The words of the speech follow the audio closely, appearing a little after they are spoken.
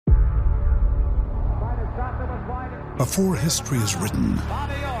Before history is written,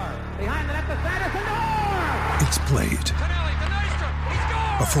 it's played.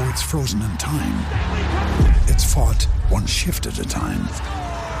 Before it's frozen in time, it's fought one shift at a time.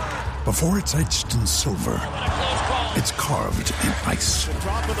 Before it's etched in silver, it's carved in ice.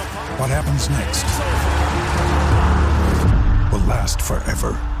 What happens next will last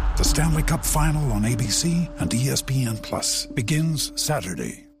forever. The Stanley Cup Final on ABC and ESPN Plus begins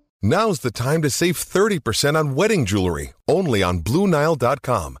Saturday. Now's the time to save 30% on wedding jewelry, only on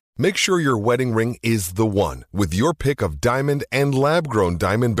BlueNile.com. Make sure your wedding ring is the one with your pick of diamond and lab-grown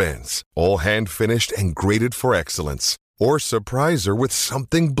diamond bands, all hand-finished and graded for excellence. Or surprise her with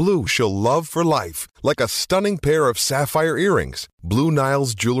something blue she'll love for life, like a stunning pair of sapphire earrings. Blue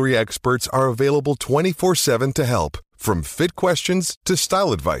Nile's jewelry experts are available 24/7 to help, from fit questions to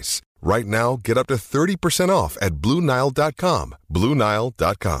style advice. Right now, get up to 30% off at BlueNile.com.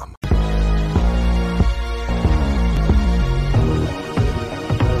 BlueNile.com.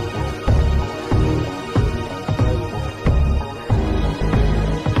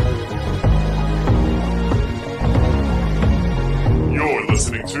 You're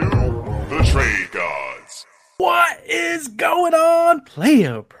listening to The Trade Gods. What is going on,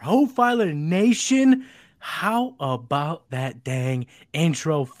 Player Profiler Nation? How about that dang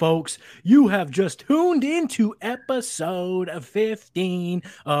intro, folks? You have just tuned into episode 15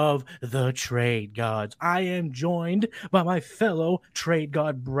 of The Trade Gods. I am joined by my fellow Trade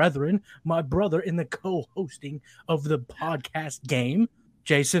God brethren, my brother in the co-hosting of the podcast game,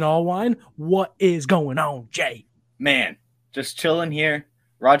 Jason Allwine. What is going on, Jay? Man, just chilling here.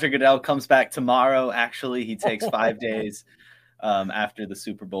 Roger Goodell comes back tomorrow. Actually, he takes 5 days after the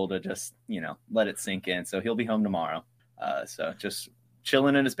Super Bowl to just, let it sink in. So he'll be home tomorrow. So just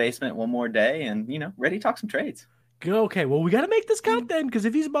chilling in his basement one more day and, ready to talk some trades. Okay, well, we got to make this count then, because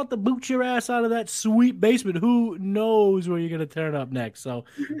if he's about to boot your ass out of that sweet basement, who knows where you're going to turn up next. So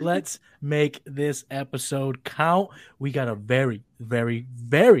let's make this episode count. We got a very, very,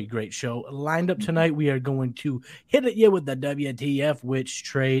 very great show lined up tonight. We are going to hit it with the WTF, which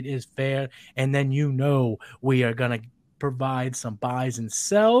trade is fair, and then we are going to provide some buys and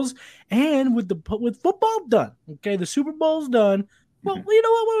sells, and with football done, okay, the Super Bowl's done. Well, you know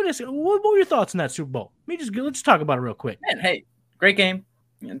what were your thoughts on that Super Bowl? Let's talk about it real quick. Man, hey, great game.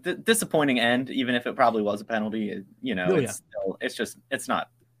 Disappointing end, even if it probably was a penalty. It's not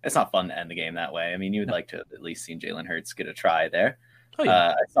fun to end the game that way. I mean, you would like to have at least seen Jalen Hurts get a try there. Oh,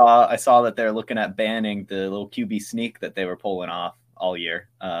 yeah. I saw that they're looking at banning the little QB sneak that they were pulling off all year.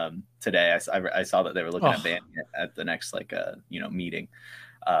 Today, I saw that they were looking at banning it at the next meeting.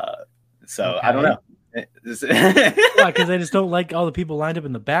 So okay. I don't know. Why? Because they just don't like all the people lined up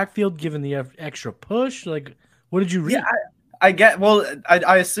in the backfield giving the extra push. Like, what did you read? Yeah, I get. Well,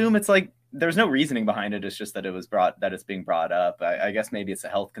 I assume it's like there's no reasoning behind it. It's just that it's being brought up. I guess maybe it's the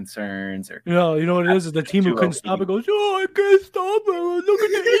health concerns or. You know what it is? The team who couldn't stop it goes, I can't stop it. Look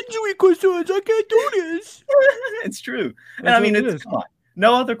at the injury concerns. I can't do this. It's true. That's and it's come on.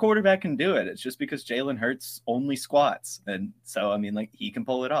 No other quarterback can do it. It's just because Jalen Hurts only squats, and so he can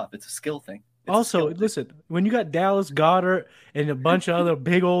pull it off. It's a skill thing. Listen, when you got Dallas Goedert and a bunch of other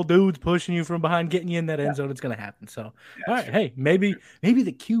big old dudes pushing you from behind, getting you in that end zone, it's going to happen. So, all right, sure. Hey, maybe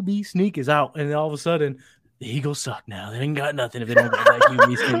the QB sneak is out, and all of a sudden, the Eagles suck now. They ain't got nothing if they don't got that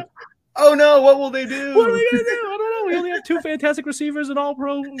QB sneak. Oh, no, what will they do? What are we going to do? I don't know. We only have two fantastic receivers, an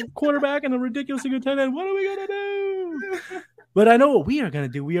all-pro quarterback, and a ridiculously good tight end. What are we going to do? But I know what we are going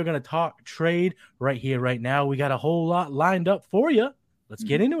to do. We are going to talk trade right here, right now. We got a whole lot lined up for you. Let's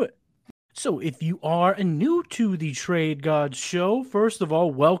get into it. So if you are new to the Trade Gods show, first of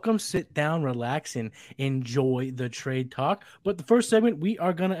all, welcome, sit down, relax, and enjoy the trade talk. But the first segment we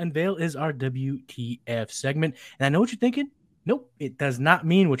are going to unveil is our WTF segment. And I know what you're thinking. Nope, it does not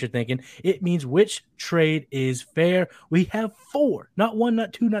mean what you're thinking. It means which trade is fair. We have 4, not 1,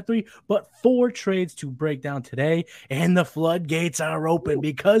 not 2, not 3, but 4 trades to break down today. And the floodgates are open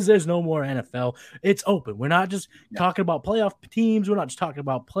because there's no more NFL. It's open. We're not just talking about playoff teams. We're not just talking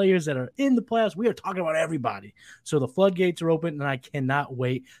about players that are in the playoffs. We are talking about everybody. So the floodgates are open, and I cannot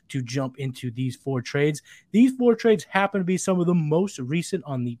wait to jump into these 4 trades. These 4 trades happen to be some of the most recent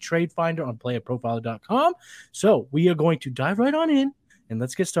on the Trade Finder on playerprofiler.com. So we are going to dive right on in, and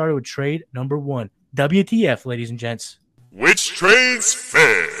let's get started with trade number 1. WTF, ladies and gents. Which trade's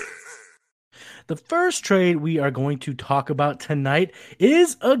fair? The first trade we are going to talk about tonight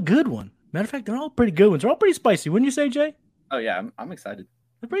is a good one. Matter of fact, they're all pretty good ones. They're all pretty spicy, wouldn't you say, Jay? Oh, yeah, I'm excited.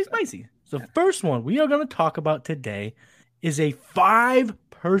 They're pretty spicy. So the first one we are going to talk about today is a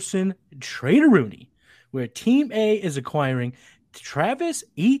 5-person trade-a-rooney, where Team A is acquiring Travis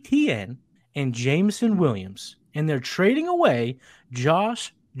Etienne and Jameson Williams and they're trading away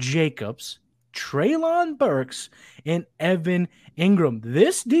Josh Jacobs, Treylon Burks, and Evan Ingram.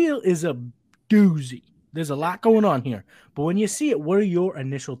 This deal is a doozy. There's a lot going on here. But when you see it, what are your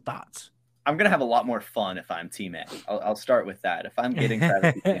initial thoughts? I'm going to have a lot more fun if I'm Team A. I'll start with that. If I'm getting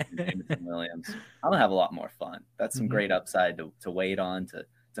Travis Etienne and Jameson Williams, I'm going to have a lot more fun. That's some great upside to wait on,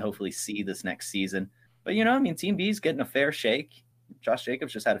 to hopefully see this next season. But, Team B is getting a fair shake. Josh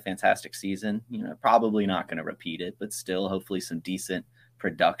Jacobs just had a fantastic season. Probably not going to repeat it, but still hopefully some decent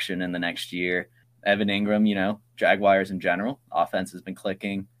production in the next year. Evan Ingram, Jaguars in general, offense has been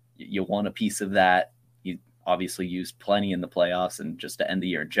clicking. You want a piece of that. He obviously used plenty in the playoffs and just to end the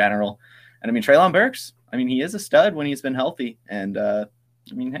year in general. And Treylon Burks, he is a stud when he's been healthy. And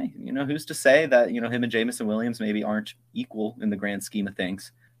hey, who's to say that, him and Jameson Williams maybe aren't equal in the grand scheme of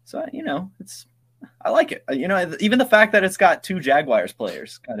things. So, I like it. Even the fact that it's got 2 Jaguars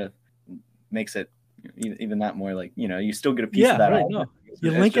players kind of makes it even that more like, you still get a piece of that. Right, no.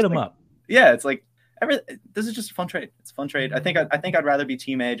 You're linking them up. Yeah, it's like this is just a fun trade. It's a fun trade. I think I'd rather be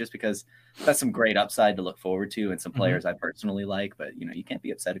Team A just because that's some great upside to look forward to and some players I personally like. But you can't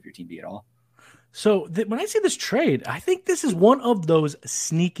be upset if you're Team B at all. So when I see this trade, I think this is one of those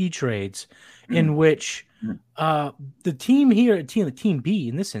sneaky trades in which the team here, Team B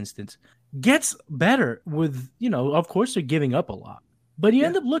in this instance, gets better with, of course they're giving up a lot. But you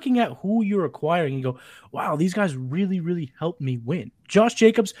end up looking at who you're acquiring and you go, wow, these guys really, really helped me win. Josh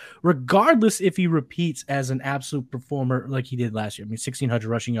Jacobs, regardless if he repeats as an absolute performer like he did last year, 1,600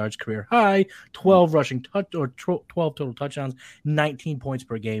 rushing yards, career high, 12 total touchdowns, 19 points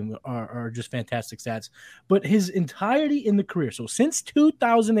per game are just fantastic stats. But his entirety in the career, so since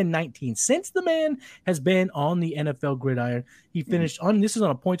 2019, since the man has been on the NFL gridiron, he finished this is on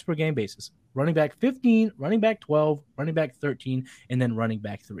a points per game basis. Running back 15, running back 12, running back 13, and then running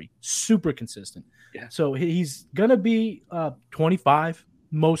back 3. Super consistent. Yeah. So he's going to be 25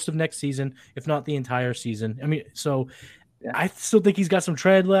 most of next season, if not the entire season. I still think he's got some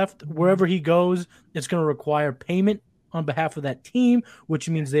tread left. Wherever he goes, it's going to require payment on behalf of that team, which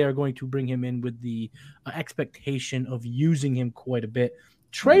means they are going to bring him in with the expectation of using him quite a bit.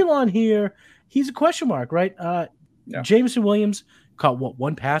 Treylon here, he's a question mark, right? Jameson Williams caught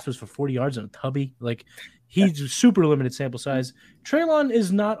one pass was for 40 yards on a tubby. Like he's a super limited sample size. Treylon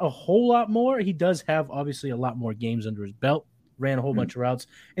is not a whole lot more. He does have obviously a lot more games under his belt, ran a whole bunch of routes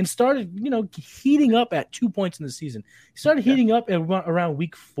and started, heating up at 2 points in the season. He started heating up at around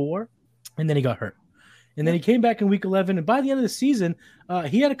week 4 and then he got hurt. And then he came back in week 11. And by the end of the season,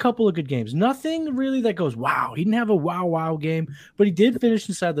 he had a couple of good games. Nothing really that goes, wow. He didn't have a wow game, but he did finish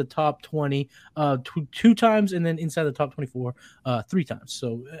inside the top 20 two times and then inside the top 24 3 times.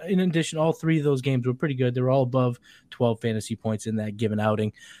 So in addition, all 3 of those games were pretty good. They were all above 12 fantasy points in that given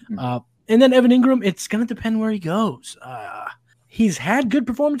outing. And then Evan Ingram, it's going to depend where he goes. He's had good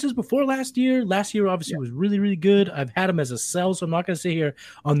performances before last year. Last year, obviously, was really, really good. I've had him as a sell, so I'm not going to sit here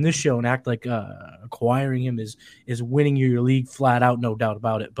on this show and act like acquiring him is winning your league flat out, no doubt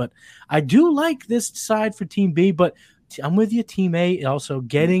about it. But I do like this side for Team B, but I'm with you, Team A. Also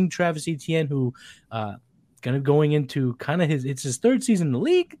getting Travis Etienne, who going into kind of his 3rd season in the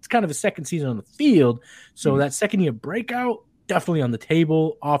league. It's kind of his 2nd season on the field. So that second-year breakout, definitely on the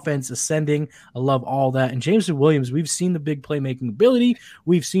table. Offense ascending. I love all that. And Jameson Williams, we've seen the big playmaking ability.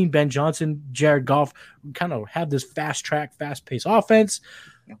 We've seen Ben Johnson, Jared Goff kind of have this fast-track, fast-paced offense.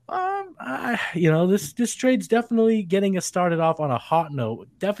 This trade's definitely getting us started off on a hot note.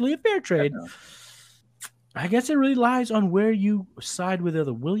 Definitely a fair trade. I guess it really lies on where you side with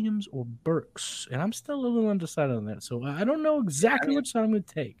either Williams or Burks. And I'm still a little undecided on that. So I don't know exactly which side I'm going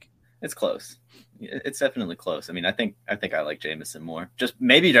to take. It's close. It's definitely close. I think I like Jameson more. Just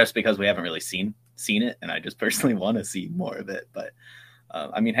because we haven't really seen it, and I just personally want to see more of it. But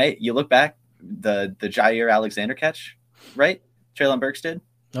hey, you look back, the Jair Alexander catch, right? Treylon Burks did.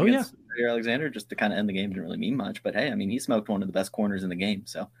 Oh yeah, Jair Alexander just to kind of end the game didn't really mean much, but hey, he smoked one of the best corners in the game.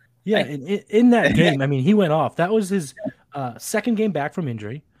 So yeah, in that game, he went off. That was his 2nd game back from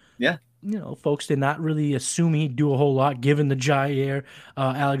injury. Yeah. Folks did not really assume he'd do a whole lot given the Jair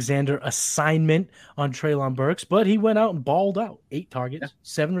Alexander assignment on Treylon Burks, but he went out and balled out. 8 targets,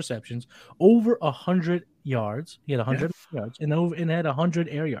 7 receptions, over 100 yards. He had 100 yards and had 100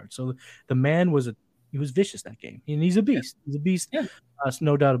 air yards. So the man was vicious that game, and he's a beast. He's a beast. Yeah.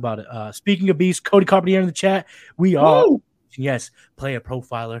 No doubt about it. Speaking of beast, Cody Carpentier in the chat. We are, player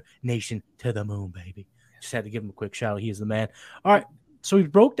profiler nation to the moon, baby. Just had to give him a quick shout out. He is the man. All right. So we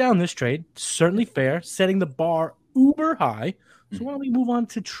broke down this trade, certainly fair, setting the bar uber high. So why don't we move on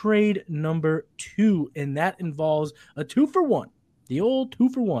to trade number 2, and that involves a 2-for-1. The old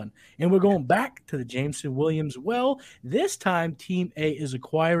 2-for-1. And we're going back to the Jameson Williams well. This time, Team A is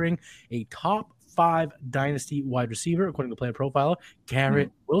acquiring a top 5 dynasty wide receiver, according to Player Profiler, Garrett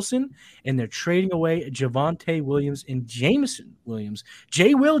Wilson. And they're trading away Javonte Williams and Jameson Williams.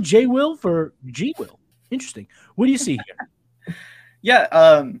 J Will for G Will. Interesting. What do you see here?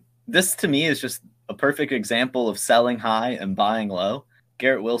 Yeah, this to me is just a perfect example of selling high and buying low.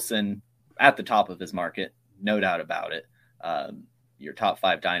 Garrett Wilson at the top of his market, no doubt about it. Your top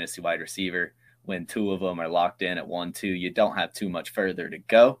 5 dynasty wide receiver, when 2 of them are locked in at 1-2, you don't have too much further to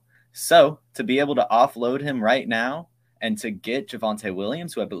go. So to be able to offload him right now and to get Javonte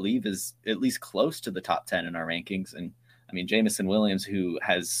Williams, who I believe is at least close to the top 10 in our rankings. And I mean, Jameson Williams, who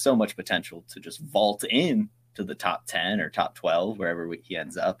has so much potential to just vault in to the top 10 or top 12, wherever he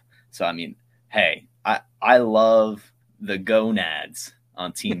ends up. So, I mean, hey, I love the gonads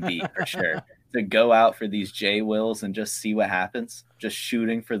on Team B for sure. To go out for these J Wills and just see what happens, just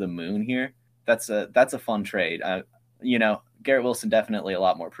shooting for the moon here. That's a fun trade. Garrett Wilson definitely a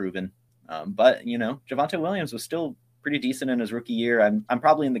lot more proven, but Javonte Williams was still pretty decent in his rookie year. I'm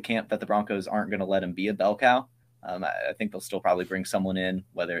probably in the camp that the Broncos aren't going to let him be a bell cow. I think they'll still probably bring someone in,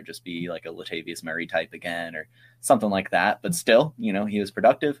 whether it just be like a Latavius Murray type again or something like that. But still, he was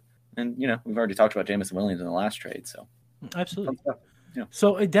productive, and we've already talked about Jameson Williams in the last trade, so absolutely. Yeah.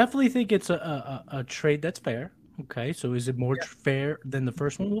 So I definitely think it's a trade that's fair. Okay, so is it more fair than the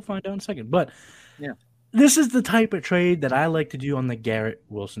first one? We'll find out in a second. But this is the type of trade that I like to do on the Garrett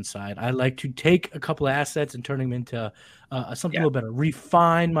Wilson side. I like to take a couple of assets and turn them into something a little better,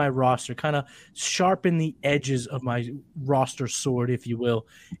 refine my roster, kind of sharpen the edges of my roster sword, if you will.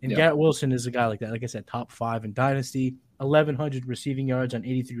 And Garrett Wilson is a guy like that. Like I said, top 5 in Dynasty, 1,100 receiving yards on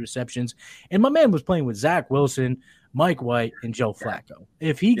 83 receptions. And my man was playing with Zach Wilson, Mike White, and Joe Flacco.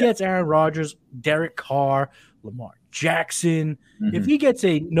 If he gets Aaron Rodgers, Derek Carr, Lamar Jackson, if he gets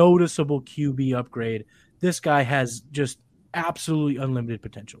a noticeable QB upgrade, this guy has just absolutely unlimited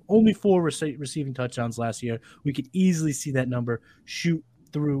potential. Only 4 receiving touchdowns last year. We could easily see that number shoot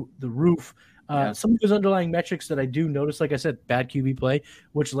through the roof. Some of his underlying metrics that I do notice, like I said, bad QB play,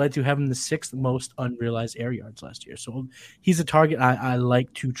 which led to having the 6th most unrealized air yards last year. So he's a target I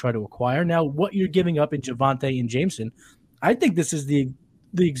like to try to acquire. Now, what you're giving up in Javonte and Jameson, I think this is the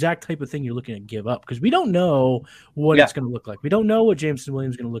exact type of thing you're looking to give up, because we don't know what it's going to look like. We don't know what Jameson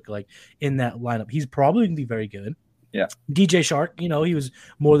Williams is going to look like in that lineup. He's probably going to be very good. Yeah. DJ Shark, he was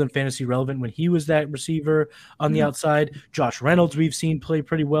more than fantasy relevant when he was that receiver on the outside. Josh Reynolds, we've seen play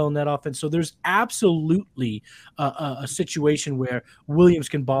pretty well in that offense. So there's absolutely a situation where Williams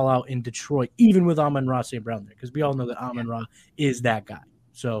can ball out in Detroit, even with Amon-Ra St. Brown there, because we all know that Amon-Ra is that guy.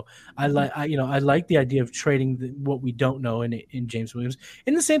 So I like the idea of trading what we don't know in James Williams.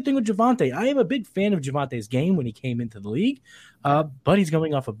 And the same thing with Javonte. I am a big fan of Javonte's game when he came into the league, but he's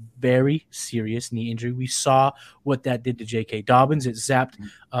coming off a very serious knee injury. We saw what that did to J.K. Dobbins. It zapped,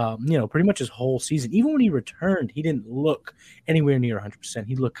 pretty much his whole season. Even when he returned, he didn't look anywhere near 100%.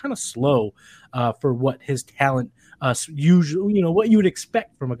 He looked kind of slow for what his talent usually, what you would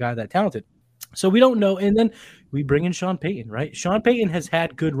expect from a guy that talented. So we don't know. And then we bring in Sean Payton, right? Sean Payton has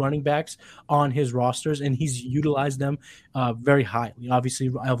had good running backs on his rosters, and he's utilized them very highly. Obviously,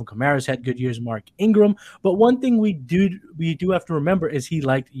 Alvin Kamara's had good years, Mark Ingram. But one thing we do have to remember is he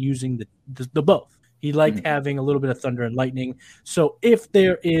liked using the both. He liked having a little bit of thunder and lightning. So if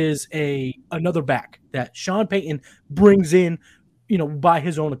there is another back that Sean Payton brings in, by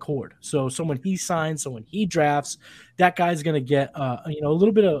his own accord. So someone he signs, someone he drafts, that guy's going to get, a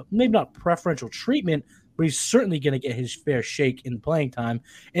little bit of maybe not preferential treatment, but he's certainly going to get his fair shake in playing time.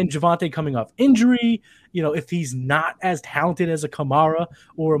 And Javonte coming off injury, if he's not as talented as a Kamara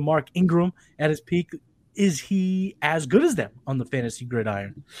or a Mark Ingram at his peak, is he as good as them on the fantasy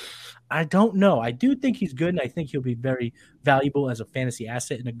gridiron? I don't know. I do think he's good, and I think he'll be very valuable as a fantasy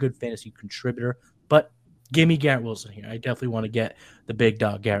asset and a good fantasy contributor. But give me Garrett Wilson here. I definitely want to get the big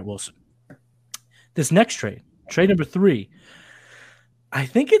dog, Garrett Wilson. This next trade number 3, I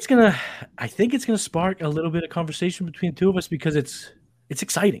think it's gonna spark a little bit of conversation between the two of us, because it's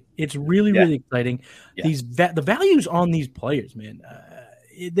exciting. It's really really exciting. Yeah. The values on these players, man,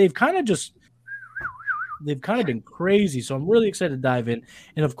 they've kind of been crazy. So I'm really excited to dive in.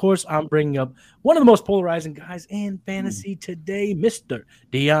 And of course, I'm bringing up one of the most polarizing guys in fantasy today, Mr.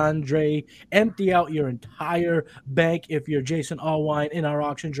 DeAndre. Empty out your entire bank if you're Jason Allwine in our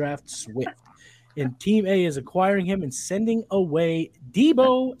auction draft, Swift. And Team A is acquiring him and sending away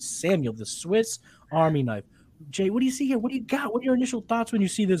Deebo Samuel, the Swiss Army knife. Jay, what do you see here? What do you got? What are your initial thoughts when you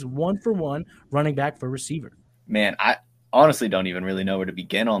see this 1-for-1 running back for receiver? Man, I honestly don't even really know where to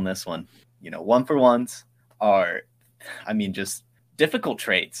begin on this one. 1-for-1s are, just difficult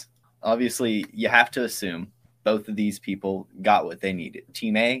trades. Obviously, you have to assume both of these people got what they needed.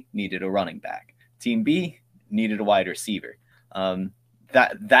 Team A needed a running back. Team B needed a wide receiver.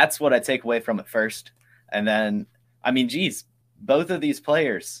 That's what I take away from it first. And then, I mean, geez, both of these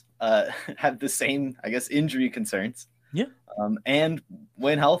players have the same, I guess, injury concerns. Yeah. And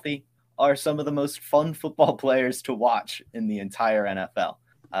when healthy, are some of the most fun football players to watch in the entire NFL.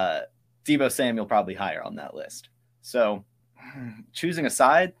 Deebo Samuel probably higher on that list. So choosing a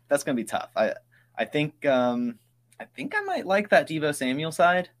side, that's going to be tough. I think I might like that Deebo Samuel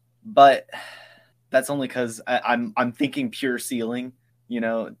side, but that's only because I'm thinking pure ceiling,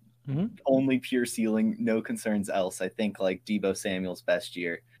 only pure ceiling, no concerns else. I think like Deebo Samuel's best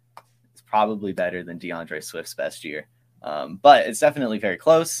year is probably better than DeAndre Swift's best year. But it's definitely very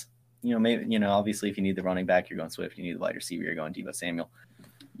close. Maybe, obviously if you need the running back, you're going Swift. You need the wide receiver, you're going Deebo Samuel.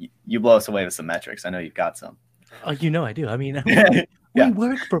 You blow us away with some metrics. I know you've got some. I do. I mean, we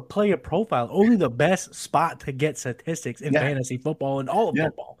work for player profile, only the best spot to get statistics in fantasy football and all of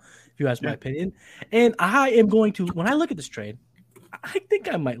football, if you ask my opinion. And I am going to, when I look at this trade, I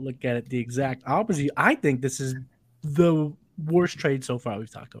think I might look at it the exact opposite. I think this is the worst trade so far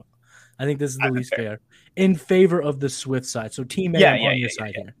we've talked about. I think this is the least fair in favor of the Swift side. So Team A on your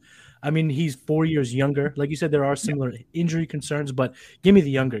side here. I mean, he's 4 years younger. Like you said, there are similar injury concerns, but give me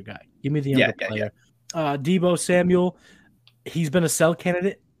the younger guy. Give me the younger player. Deebo Samuel, he's been a sell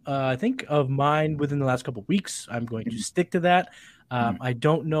candidate, I think, of mine within the last couple of weeks. I'm going to stick to that. I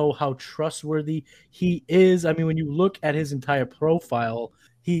don't know how trustworthy he is. I mean, when you look at his entire profile,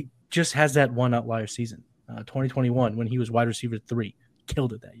 he just has that one outlier season, 2021, when he was wide receiver 3.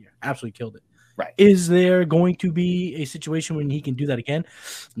 Killed it that year. Absolutely killed it. Right. Is there going to be a situation when he can do that again?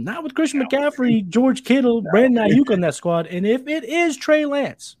 Not with Christian McCaffrey, George Kittle, Brandon Ayuk on that squad. And if it is Trey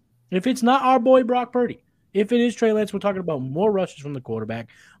Lance, if it's not our boy Brock Purdy, if it is Trey Lance, we're talking about more rushes from the quarterback,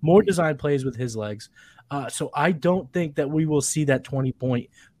 more design plays with his legs. So I don't think that we will see that 20-point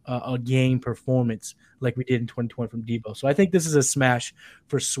a game performance like we did in 2020 from Deebo. So I think this is a smash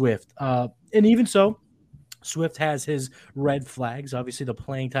for Swift. And even so, Swift has his red flags. Obviously, the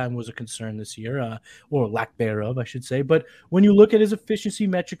playing time was a concern this year, or lack thereof, I should say. But when you look at his efficiency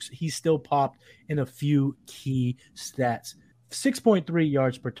metrics, he still popped in a few key stats. 6.3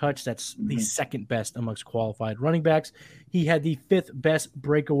 yards per touch. That's the second best amongst qualified running backs. He had the 5th best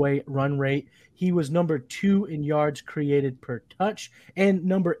breakaway run rate. He was number 2 in yards created per touch and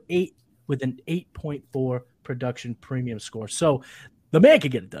number 8 with an 8.4 production premium score. So the man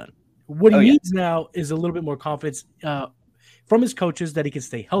could get it done. What he needs now is a little bit more confidence from his coaches that he can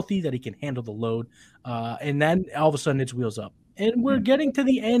stay healthy, that he can handle the load, and then all of a sudden it's wheels up. And we're getting to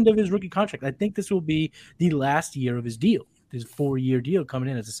the end of his rookie contract. I think this will be the last year of his deal, his 4-year deal coming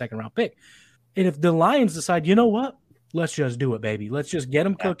in as a second-round pick. And if the Lions decide, you know what, let's just do it, baby. Let's just get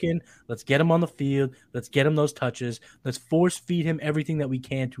him cooking. Let's get him on the field. Let's get him those touches. Let's force feed him everything that we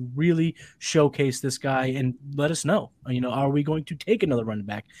can to really showcase this guy and let us know, are we going to take another running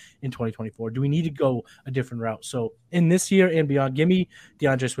back in 2024? Do we need to go a different route? So in this year and beyond, give me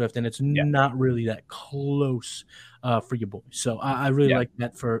DeAndre Swift, and it's not really that close for your boy. So I really like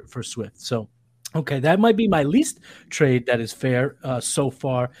that for Swift. So okay, that might be my least trade that is fair so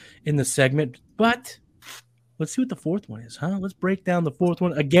far in the segment, but let's see what the fourth one is, huh? Let's break down the fourth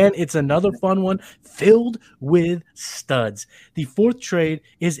one. Again, it's another fun one filled with studs. The fourth trade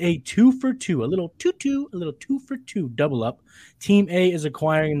is a 2-for-2, a little 2-for-2 double up. Team A is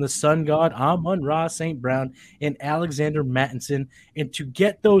acquiring the Sun God, Amon-Ra St. Brown, and Alexander Mattinson. And to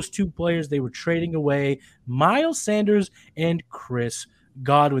get those two players, they were trading away Miles Sanders and Chris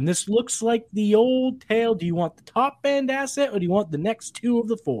Godwin. This looks like the old tale. Do you want the top end asset or do you want the next 2 of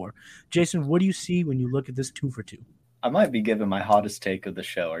the 4? Jason, what do you see when you look at this 2-for-2? I might be giving my hottest take of the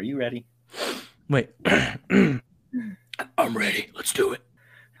show. Are you ready? Wait. I'm ready. Let's do it.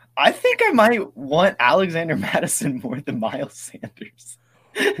 I think I might want Alexander Madison more than Miles Sanders.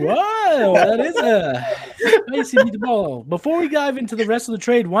 Whoa, that is a spicy meatball. Before we dive into the rest of the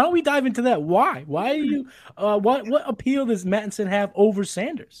trade, why don't we dive into that? Why? Why do you? What appeal does Mattinson have over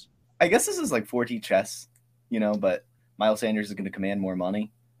Sanders? I guess this is like 4T chess, but Miles Sanders is going to command more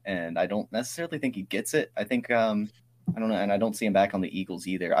money, and I don't necessarily think he gets it. I think I don't know, and I don't see him back on the Eagles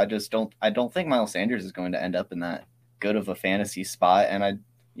either. I don't think Miles Sanders is going to end up in that good of a fantasy spot, and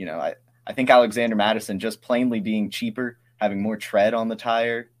I think Alexander Madison just plainly being cheaper, having more tread on the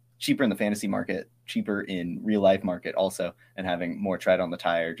tire, cheaper in the fantasy market, cheaper in real life market also, and having more tread on the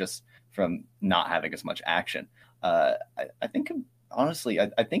tire just from not having as much action. I think, honestly,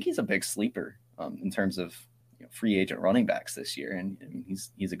 I think he's a big sleeper in terms of free agent running backs this year. And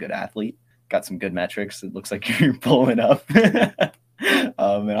he's a good athlete, got some good metrics. It looks like you're pulling up.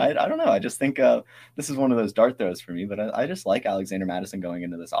 And I don't know. I just think this is one of those dart throws for me, but I just like Alexander Madison going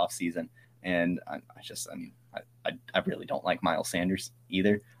into this offseason. And I really don't like Miles Sanders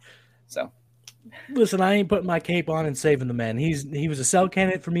either. So. Listen, I ain't putting my cape on and saving the man. He was a sell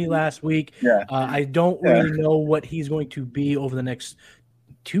candidate for me last week. Yeah. I don't really know what he's going to be over the next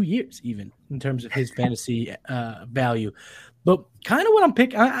 2 years, even in terms of his fantasy value. But kind of what I'm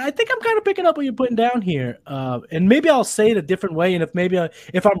picking, I think I'm kind of picking up what you're putting down here. And maybe I'll say it a different way. And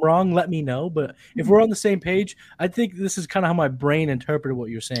if I'm wrong, let me know. But if we're on the same page, I think this is kind of how my brain interpreted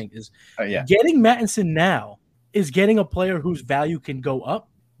what you're saying is getting Mattinson now is getting a player whose value can go up.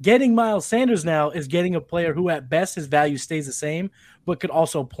 Getting Miles Sanders now is getting a player who at best his value stays the same, but could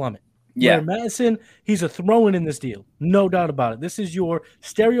also plummet. Yeah. Where Madison, he's a throw-in this deal. No doubt about it. This is your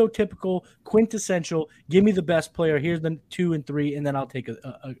stereotypical, quintessential, give me the best player. Here's the 2 and 3, and then I'll take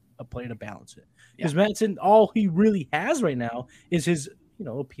a player to balance it. Because Madison, all he really has right now is his,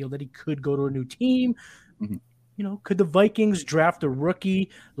 appeal that he could go to a new team. Mm-hmm. Could the Vikings draft a rookie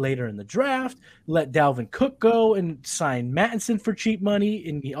later in the draft, let Dalvin Cook go and sign Mattinson for cheap money,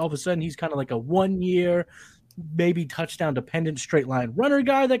 and all of a sudden he's kind of like a 1 year, maybe touchdown dependent straight line runner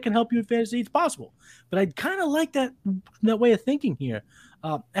guy that can help you in fantasy? It's possible. But I kind of like that way of thinking here.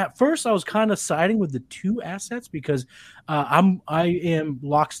 At first, I was kind of siding with the 2 assets because I am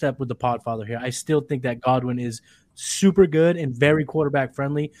lockstep with the Podfather here. I still think that Godwin is super good and very quarterback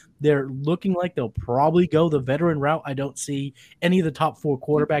friendly. They're looking like they'll probably go the veteran route. I don't see any of the top 4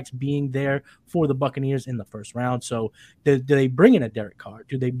 quarterbacks being there for the Buccaneers in the first round. So do they bring in a Derek Carr?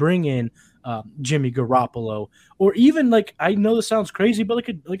 Do they bring in Jimmy Garoppolo? Or even I know this sounds crazy, but like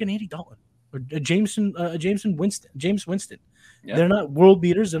an Andy Dalton or a James Winston. Yeah. They're not world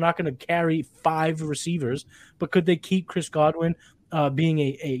beaters. They're not going to carry 5 receivers, but could they keep Chris Godwin being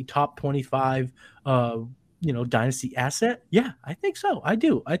a top 25 dynasty asset? Yeah, I think so. I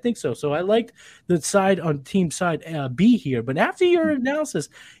do. I think so. So I liked the side on team side B here. But after your analysis,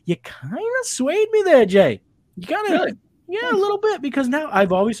 you kind of swayed me there, Jay. You kind of, really? Yeah, a little bit, because now I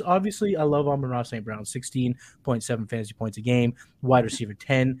love Amon-Ra St. Brown, 16.7 fantasy points a game, wide receiver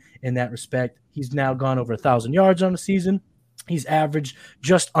 10 in that respect. He's now gone over 1,000 yards on the season. He's averaged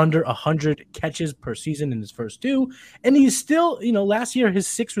just under 100 catches per season in his first 2. And he's still, last year, his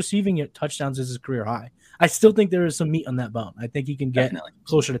 6 receiving touchdowns is his career high. I still think there is some meat on that bone. I think he can get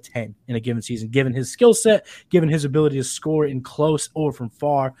closer to 10 in a given season, given his skill set, given his ability to score in close or from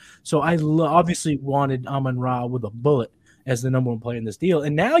far. So I obviously wanted Amon-Ra with a bullet as the number 1 player in this deal.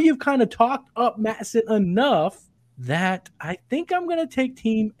 And now you've kind of talked up Madison enough that I think I'm going to take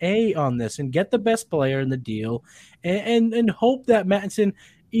Team A on this and get the best player in the deal and hope that Madison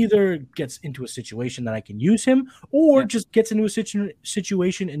either gets into a situation that I can use him or just gets into a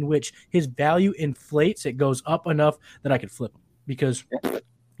situation in which his value inflates. It goes up enough that I could flip him, because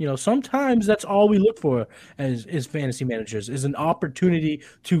sometimes that's all we look for as fantasy managers is an opportunity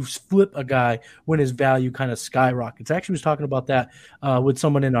to flip a guy when his value kind of skyrockets. I actually was talking about that with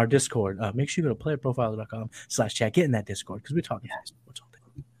someone in our Discord. Make sure you go to playerprofiler.com/chat, get in that Discord, because we're talking sports all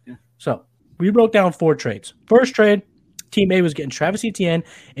day. Yeah. So we broke down 4 trades. First trade, Team A was getting Travis Etienne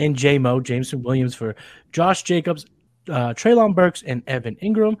and Jameson Williams for Josh Jacobs, Treylon Burks, and Evan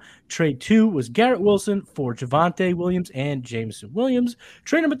Ingram. Trade 2 was Garrett Wilson for Javonte Williams and Jameson Williams.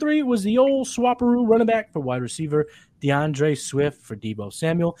 Trade number 3 was the old swapperoo running back for wide receiver DeAndre Swift for Deebo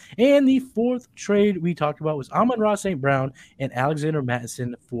Samuel. And the 4th trade we talked about was Amon-Ra St. Brown and Alexander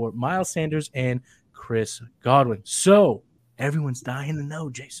Mattison for Miles Sanders and Chris Godwin. So everyone's dying to know,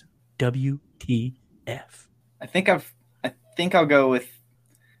 Jason, WTF? I think I'll go with,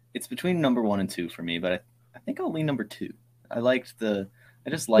 it's between number 1 and 2 for me, but I think I'll lean number 2.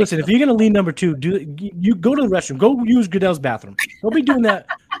 Listen, if you're going to lean number 2, you go to the restroom. Go use Goodell's bathroom. Don't be doing that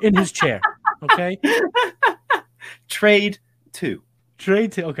in his chair, okay? Trade 2.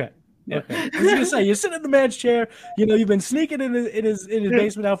 Okay. Yeah. Okay. I was going to say, you're sitting in the man's chair. You've been sneaking in his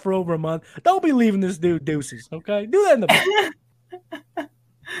basement now for over a month. Don't be leaving this dude deuces, okay? Do that in the back.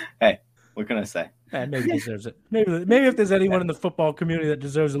 Hey, what can I say? Maybe he deserves it. Maybe if there's anyone in the football community that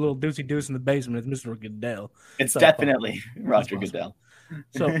deserves a little deucey deuce in the basement, it's Mr. Goodell. It's definitely Roger Goodell.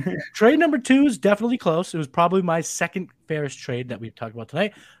 So trade number 2 is definitely close. It was probably my second fairest trade that we've talked about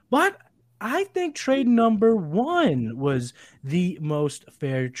tonight. But I think trade number 1 was the most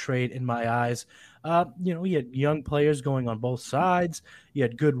fair trade in my eyes. You had young players going on both sides. You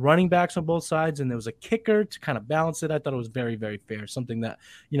had good running backs on both sides, and there was a kicker to kind of balance it. I thought it was very, very fair. Something that,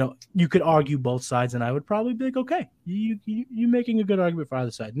 you could argue both sides, and I would probably be like, okay, you making a good argument for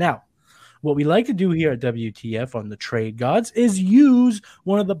either side. Now, What we like to do here at WTF on the Trade Gods is use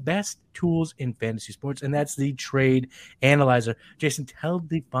one of the best tools in fantasy sports, and that's the Trade Analyzer. Jason, tell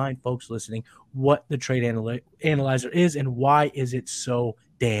the fine folks listening what the Trade Analyzer is and why is it so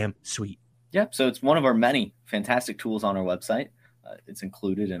damn sweet. Yeah, so it's one of our many fantastic tools on our website. It's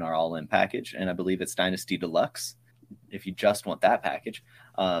included in our all-in package, and I believe it's Dynasty Deluxe if you just want that package.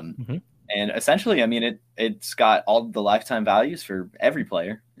 And essentially, I mean, it's got all the lifetime values for every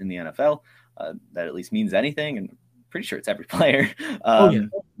player in the NFL. That at least means anything, and I'm pretty sure it's every player.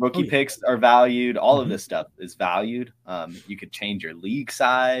 Rookie picks are valued. All of this stuff is valued. You could change your league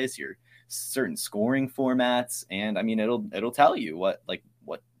size, your certain scoring formats, and I mean, it'll tell you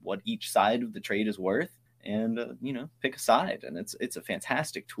what each side of the trade is worth, and pick a side. And it's a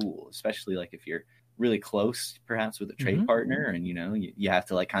fantastic tool, especially like if you're really close perhaps with a trade partner, and you have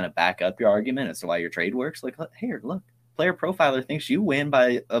to like kind of back up your argument as to why your trade works. Like, here, look, Player Profiler thinks you win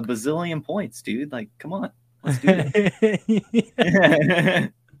by a bazillion points, dude. Like, come on, let's do this.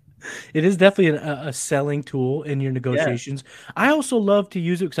 It is definitely a selling tool in your negotiations. Yeah. I also love to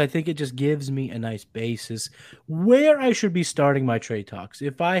use it because I think it just gives me a nice basis where I should be starting my trade talks.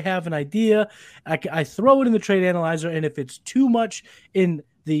 If I have an idea, I throw it in the Trade Analyzer, and if it's too much in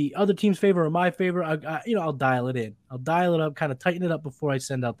the other team's favor or my favor, I'll dial it in. I'll dial it up, kind of tighten it up before I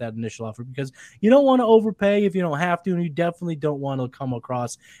send out that initial offer, because you don't want to overpay if you don't have to, and you definitely don't want to come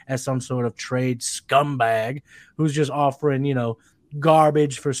across as some sort of trade scumbag who's just offering,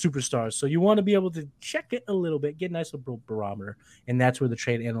 garbage for superstars. So you want to be able to check it a little bit, get a nice little barometer, and that's where the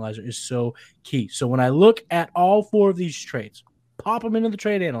Trade Analyzer is so key. So when I look at all 4 of these trades, pop them into the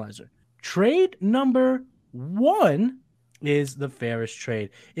Trade Analyzer. Trade number 1 is the fairest trade.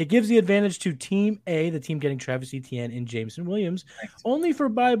 It gives the advantage to Team A, the team getting Travis Etienne and Jameson Williams, only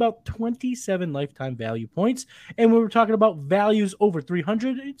by about 27 lifetime value points. And when we're talking about values over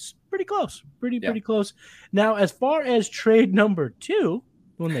 300, it's pretty close. Pretty close. Now, as far as trade number 2,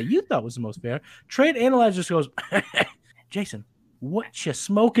 the one that you thought was the most fair, Trade Analyzer just goes, Jason, what you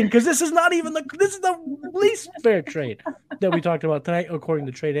smoking? Because this is the least fair trade that we talked about tonight, according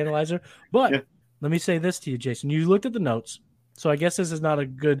to Trade Analyzer. But let me say this to you, Jason. You looked at the notes, so I guess this is not a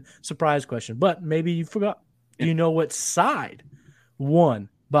good surprise question, but maybe you forgot. Do you know what side won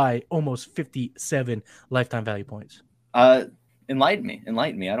by almost 57 lifetime value points? Enlighten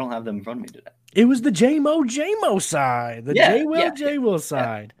me. I don't have them in front of me today. It was the J-Mo side, the J-Will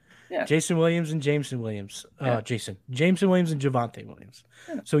side. Yeah. Jason Williams and Jameson Williams. Jameson Williams and Javonte Williams.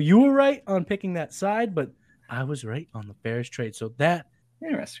 Yeah. So you were right on picking that side, but I was right on the fairest trade. So that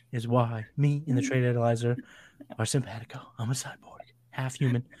is why me and the Trade Analyzer are simpatico. I'm a cyborg, half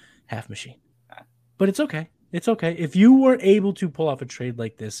human, half machine. But it's okay. It's okay. If you weren't able to pull off a trade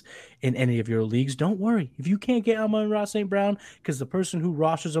like this in any of your leagues, don't worry. If you can't get Amon-Ra St. Brown, because the person who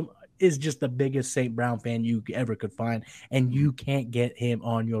rosters him is just the biggest St. Brown fan you ever could find, and you can't get him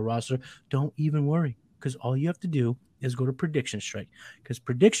on your roster, don't even worry, because all you have to do is go to Prediction Strike, because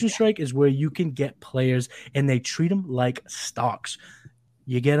Prediction Strike is where you can get players, and they treat them like stocks.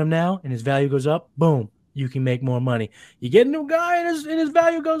 You get him now, and his value goes up. Boom, you can make more money. You get a new guy, and his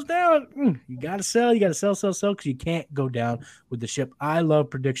value goes down. You got to sell. You got to sell, because you can't go down with the ship. I love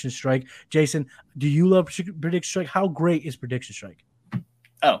Prediction Strike. Jason, do you love Prediction Strike? How great is Prediction Strike?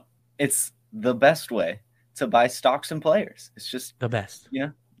 Oh, it's the best way to buy stocks and players. It's just the best.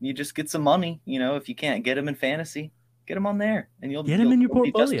 You just get some money. If you can't get them in fantasy, get them on there, and you'll get them in your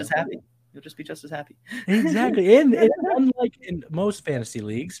portfolio. Be just as happy. You'll just be just as happy. Exactly. And unlike in most fantasy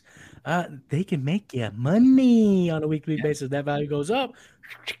leagues, they can make you money on a weekly basis. That value goes up.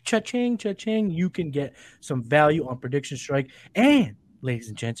 Cha-ching, cha-ching. You can get some value on Prediction Strike. And, ladies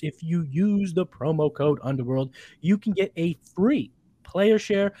and gents, if you use the promo code Underworld, you can get a free player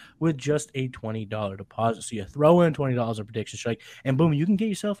share with just a $20 deposit. So you throw in $20 on Prediction Strike, and boom, you can get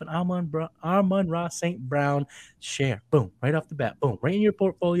yourself an Amon-Ra St. Brown share. Boom, right off the bat. Boom, right in your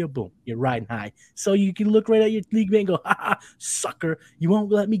portfolio. Boom, you're riding high. So you can look right at your league mate and go, ha, sucker, you won't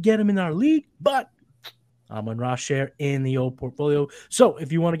let me get him in our league, but Amon-Ra share in the old portfolio. So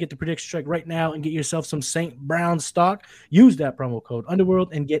if you want to get the Prediction Strike right now and get yourself some St. Brown stock, use that promo code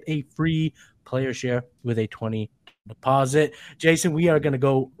Underworld and get a free player share with a $20 deposit. Jason, we are going to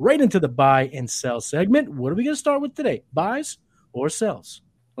go right into the buy and sell segment. What are we going to start with today? Buys or sells?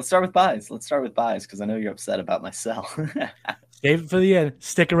 Let's start with buys. Because I know you're upset about my sell. Save it for the end.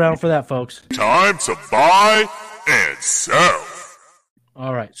 Stick around for that, folks. Time to buy and sell.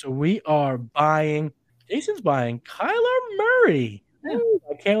 All right, so we are buying. Jason's buying Kyler Murray. Ooh,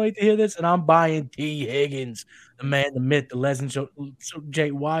 I can't wait to hear this. And I'm buying T. Higgins, the man, the myth, the legend. So Jay,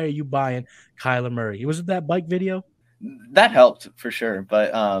 why are you buying Kyler Murray? Was it that bike video? That helped for sure.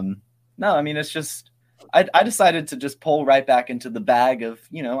 But No, I mean, it's just I decided to just pull right back into the bag of,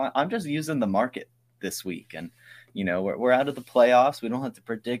 I'm just using the market this week. And, we're out of the playoffs. We don't have to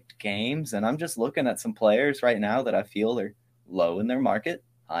predict games. And I'm just looking at some players right now that I feel are low in their market,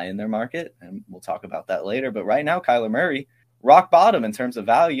 high in their market. And we'll talk about that later. But right now, Kyler Murray, rock bottom in terms of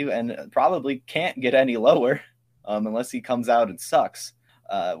value, and probably can't get any lower unless he comes out and sucks,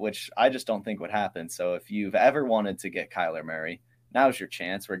 which I just don't think would happen. So if you've ever wanted to get Kyler Murray, now's your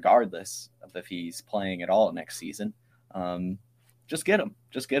chance, regardless of if he's playing at all next season. Just get him.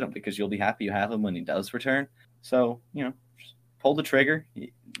 Just get him, because you'll be happy you have him when he does return. So, just pull the trigger.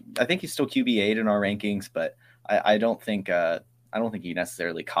 I think he's still QB8 in our rankings, but I don't think he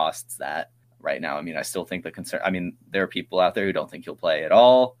necessarily costs that right now. I mean, I still think there are people out there who don't think he'll play at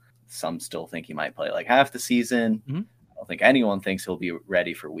all. Some still think he might play like half the season. Mm-hmm. I don't think anyone thinks he'll be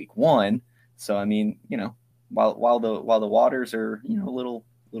ready for week 1. So, I mean, while the waters are, a little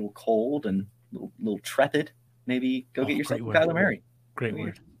cold and a little trepid, maybe go get yourself Kyler Murray. Great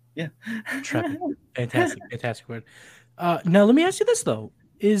word. Yeah. Trepid. Fantastic word. Now, let me ask you this, though.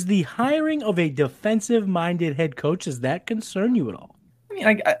 Is the hiring of a defensive-minded head coach, does that concern you at all? I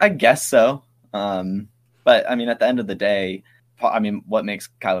mean, I guess so. But, I mean, at the end of the day, what makes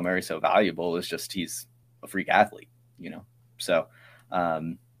Kyler Murray so valuable is just he's a freak athlete, So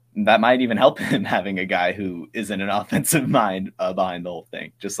that might even help him having a guy who isn't an offensive mind behind the whole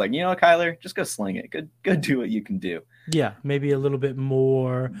thing. Just like, Kyler, just go sling it. Go do what you can do. Yeah, maybe a little bit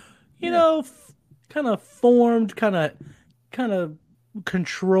more, kind of formed, kind of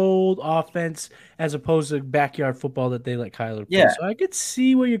controlled offense as opposed to backyard football that they let Kyler play. So I could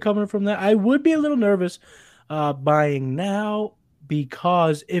see where you're coming from that. I would be a little nervous buying now,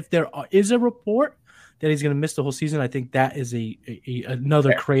 because if there is a report that he's going to miss the whole season, I think that is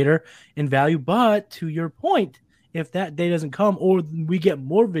another crater in value. But to your point, if that day doesn't come, or we get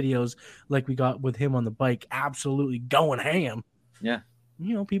more videos like we got with him on the bike, absolutely going ham. Yeah.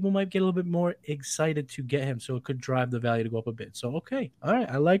 People might get a little bit more excited to get him, so it could drive the value to go up a bit. So, okay. All right.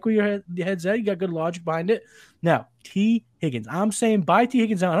 I like where your head's at. You got good logic behind it. Now, T. Higgins. I'm saying buy T.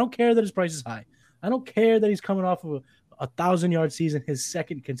 Higgins now. I don't care that his price is high. I don't care that he's coming off of a 1,000-yard season, his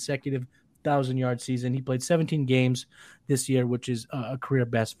second consecutive 1,000-yard season. He played 17 games this year, which is a career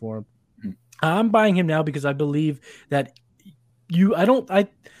best for him. I'm buying him now because I believe that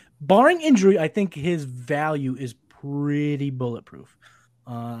barring injury, I think his value is pretty bulletproof.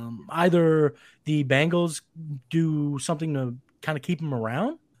 Either the Bengals do something to kind of keep him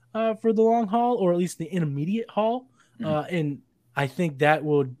around for the long haul, or at least the intermediate haul. And I think that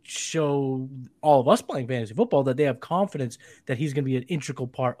will show all of us playing fantasy football that they have confidence that he's going to be an integral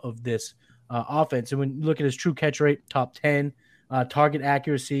part of this offense. And when you look at his true catch rate, top 10, target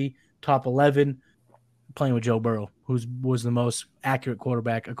accuracy, top 11, playing with Joe Burrow, who was the most accurate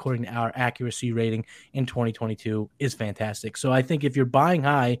quarterback according to our accuracy rating in 2022, is fantastic. So I think if you're buying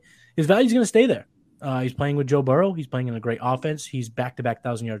high, his value is going to stay there. He's playing with Joe Burrow. He's playing in a great offense. He's back-to-back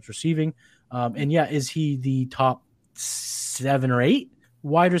 1,000 yards receiving. Is he the top 7 or 8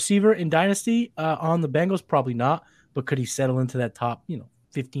 wide receiver in Dynasty on the Bengals? Probably not. But could he settle into that top,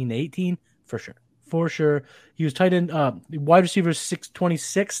 15 to 18? For sure. He was tight end, wide receiver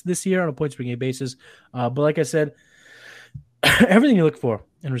 626 this year on a points per game basis. But like I said, everything you look for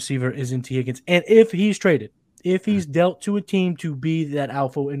in receiver is in T. Higgins. And if he's traded, if he's dealt to a team to be that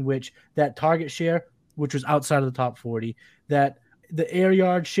alpha in which that target share, which was outside of the top 40, that the air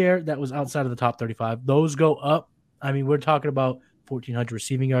yard share that was outside of the top 35, those go up. I mean, we're talking about 1,400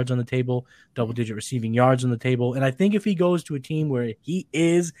 receiving yards on the table, double-digit receiving yards on the table. And I think if he goes to a team where he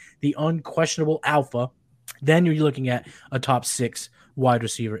is the unquestionable alpha, then you're looking at a top 6 wide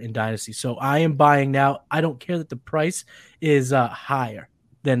receiver in Dynasty. So I am buying now. I don't care that the price is higher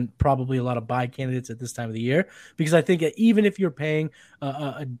than probably a lot of buy candidates at this time of the year, because I think that even if you're paying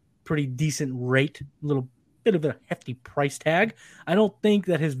a pretty decent rate, a little bit of a hefty price tag, I don't think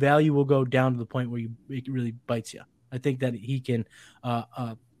that his value will go down to the point where it really bites you. I think that he can,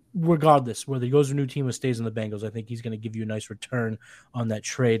 regardless whether he goes to a new team or stays on the Bengals, I think he's going to give you a nice return on that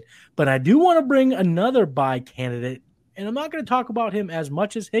trade. But I do want to bring another buy candidate, and I'm not going to talk about him as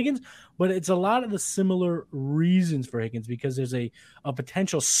much as Higgins, but it's a lot of the similar reasons for Higgins, because there's a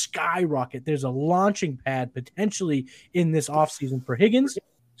potential skyrocket. There's a launching pad potentially in this offseason for Higgins.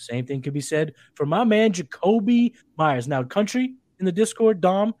 Same thing could be said for my man, Jacoby Myers. Now, Country in the Discord,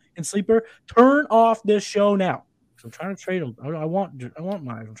 Dom and Sleeper, turn off this show now. I'm trying to trade him. I want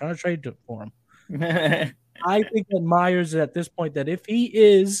Myers. I'm trying to trade for him. I think that Myers is at this point, that if he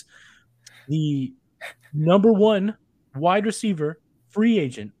is the number 1 wide receiver free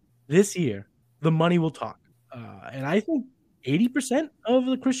agent this year, the money will talk. And I think 80% of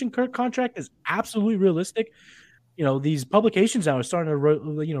the Christian Kirk contract is absolutely realistic. These publications now are starting to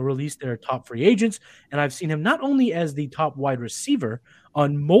release their top free agents, and I've seen him not only as the top wide receiver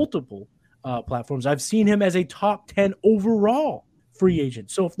on multiple platforms, I've seen him as a top 10 overall free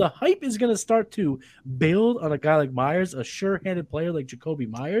agent. So if the hype is going to start to build on a guy like Myers, a sure-handed player like Jacoby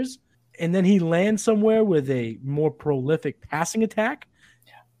Myers, and then he lands somewhere with a more prolific passing attack,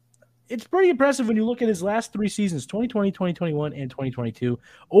 it's pretty impressive when you look at his last 3 seasons, 2020, 2021, and 2022,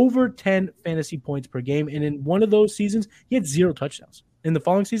 over 10 fantasy points per game. And in one of those seasons, he had 0 touchdowns. In the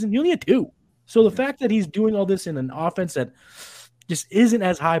following season, he only had 2. So the fact that he's doing all this in an offense that just isn't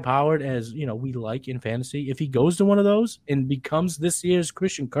as high-powered as, we like in fantasy, if he goes to one of those and becomes this year's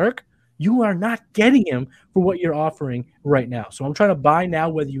Christian Kirk, you are not getting him for what you're offering right now. So I'm trying to buy now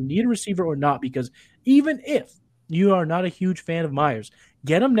whether you need a receiver or not, because even if you are not a huge fan of Myers,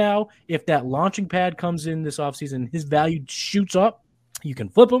 get him now. If that launching pad comes in this offseason, his value shoots up, you can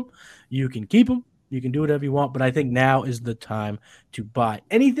flip him, you can keep him, you can do whatever you want. But I think now is the time to buy.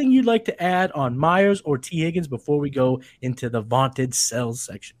 Anything you'd like to add on Myers or T. Higgins before we go into the vaunted sells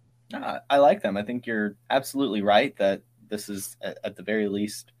section? I like them. I think you're absolutely right that this is, at the very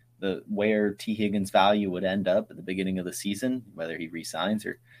least, where T. Higgins' value would end up at the beginning of the season, whether he resigns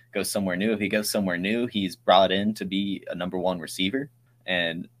or goes somewhere new. If he goes somewhere new, he's brought in to be a number 1 receiver,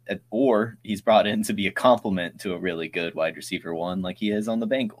 or he's brought in to be a complement to a really good wide receiver 1 like he is on the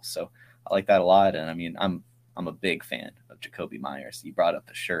Bengals. So I like that a lot. And I mean, I'm a big fan of Jacoby Myers. He brought up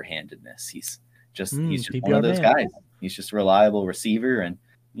the sure-handedness. He's just one of those guys. He's just a reliable receiver. And,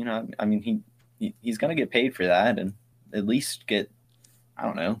 he's going to get paid for that and at least get,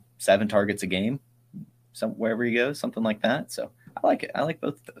 7 targets a game, wherever he goes, something like that. So I like it. I like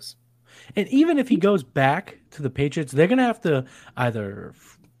both of those. And even if he goes back to the Patriots, they're going to have to either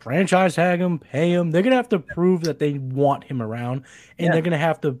franchise tag him, pay him. They're going to have to prove that they want him around, and they're going to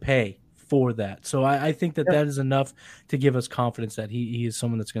have to pay for that. So I think that is enough to give us confidence that he is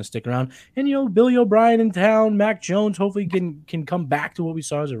someone that's going to stick around. And, Billy O'Brien in town, Mac Jones, hopefully can come back to what we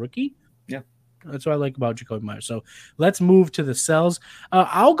saw as a rookie. Yeah. That's what I like about Jacoby Myers. So let's move to the sells.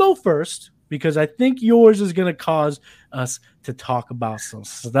 I'll go first, because I think yours is going to cause us to talk about some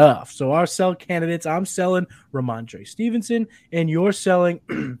stuff. So our sell candidates, I'm selling Ramondre Stevenson, and you're selling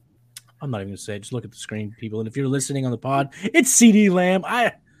I'm not even going to say it. Just look at the screen, people. And if you're listening on the pod, it's Ceedee Lamb.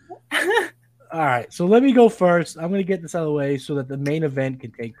 All right, so let me go first. I'm going to get this out of the way so that the main event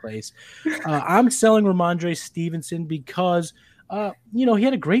can take place. I'm selling Ramondre Stevenson because, he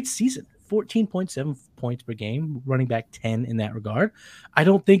had a great season. 14.7 points per game, running back 10 in that regard. I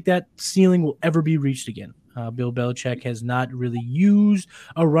don't think that ceiling will ever be reached again. Bill Belichick has not really used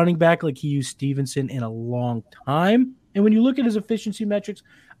a running back like he used Stevenson in a long time. And when you look at his efficiency metrics,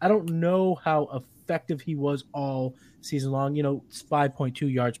 I don't know how effective he was all season long. It's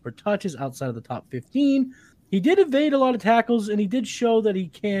 5.2 yards per touch is outside of the top 15. He did evade a lot of tackles, and he did show that he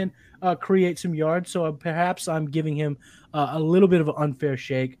can create some yards. So perhaps I'm giving him a little bit of an unfair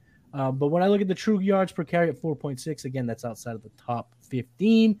shake. But when I look at the true yards per carry at 4.6, again, that's outside of the top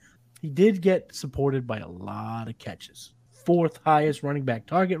 15. He did get supported by a lot of catches. 4th highest running back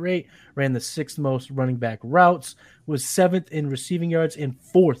target rate, ran the 6th most running back routes, was 7th in receiving yards, and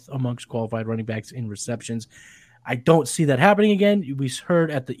 4th amongst qualified running backs in receptions. I don't see that happening again. We heard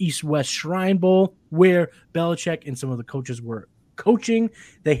at the East-West Shrine Bowl where Belichick and some of the coaches were coaching.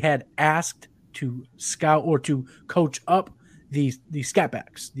 They had asked to scout or to coach up the scat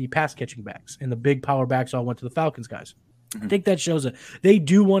backs, the pass catching backs, and the big power backs all went to the Falcons guys. I think that shows that they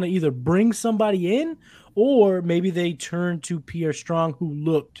do want to either bring somebody in, or maybe they turn to Pierre Strong, who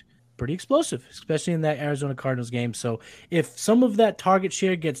looked pretty explosive, especially in that Arizona Cardinals game. So if some of that target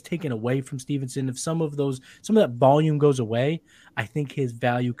share gets taken away from Stevenson, if some of that volume goes away, I think his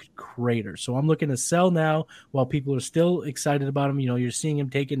value could crater. So I'm looking to sell now while people are still excited about him. You're seeing him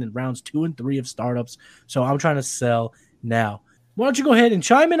taken in rounds 2 and 3 of startups. So I'm trying to sell now. Why don't you go ahead and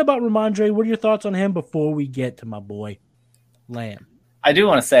chime in about Ramondre? What are your thoughts on him before we get to my boy Lamb? I do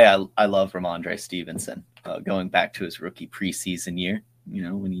want to say I love Ramondre Stevenson. Going back to his rookie preseason year,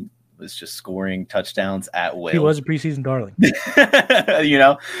 when he was just scoring touchdowns at will. He was a preseason darling.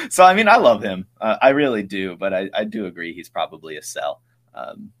 So I love him. I really do, but I do agree he's probably a sell.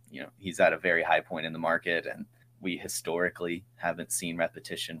 He's at a very high point in the market, and we historically haven't seen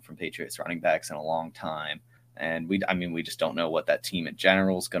repetition from Patriots running backs in a long time. And we just don't know what that team in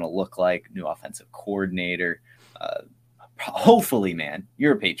general is going to look like. New offensive coordinator. Hopefully, man,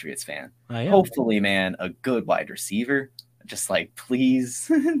 you're a Patriots fan. I am. Hopefully, man, a good wide receiver. Just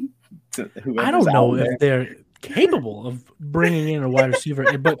please. I don't know if they're capable of bringing in a wide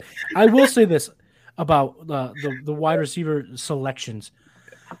receiver, but I will say this. about the wide receiver selections.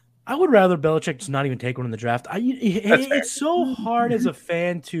 I would rather Belichick just not even take one in the draft. It's so hard as a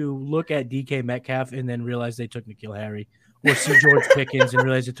fan to look at DK Metcalf and then realize they took N'Keal Harry, or see George Pickens and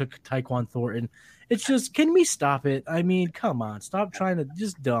realize they took Tyquan Thornton. It's just, can we stop it? I mean, come on, stop trying to,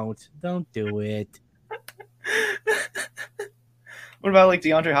 just don't do it. What about like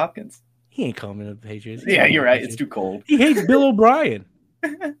DeAndre Hopkins? He ain't coming to the Patriots. Yeah, you're right. It's too cold. He hates Bill O'Brien.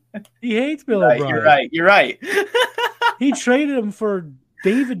 He hates Bill O'Brien. You're right. He traded him for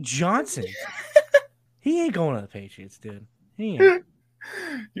David Johnson. He ain't going to the Patriots, dude. He ain't.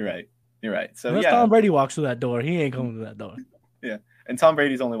 You're right. So unless Tom Brady walks through that door, he ain't coming to that door. Yeah, and Tom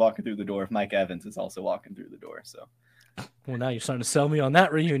Brady's only walking through the door if Mike Evans is also walking through the door. So, well, now you're starting to sell me on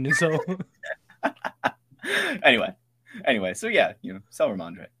that reunion. So, anyway, so yeah, sell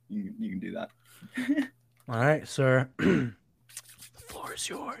Ramondre. You can do that. All right, sir. The floor is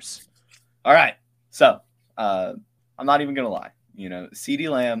yours. All right, so I'm not even gonna lie. Ceedee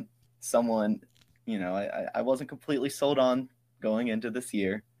Lamb, someone I wasn't completely sold on going into this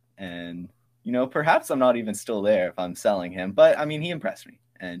year, and perhaps I'm not even still there if I'm selling him, but I mean, he impressed me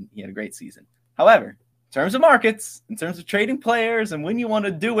and he had a great season. However, in terms of markets, in terms of trading players and when you want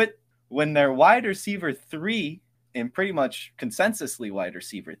to do it, when they're wide receiver 3 and pretty much consensusly wide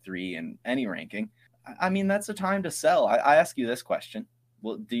receiver 3 in any ranking, I mean, that's a time to sell. I ask you this question.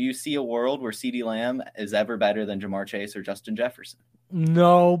 Well, do you see a world where Ceedee Lamb is ever better than Jamar Chase or Justin Jefferson?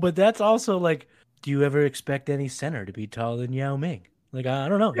 No, but that's also like, do you ever expect any center to be taller than Yao Ming? Like, I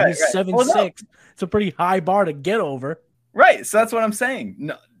don't know. He's 7'6". Well, no. It's a pretty high bar to get over. Right. So that's what I'm saying.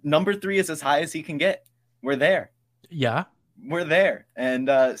 No, number 3 is as high as he can get. We're there. Yeah. We're there. And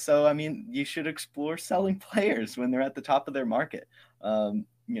so, I mean, you should explore selling players when they're at the top of their market.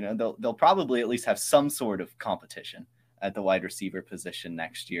 They'll probably at least have some sort of competition at the wide receiver position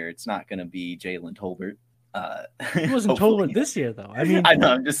next year. It's not going to be Jalen Tolbert. He wasn't Tolbert this year, though. I mean, I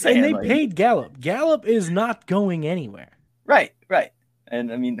know. I'm just saying. And they paid Gallup. Gallup is not going anywhere. Right.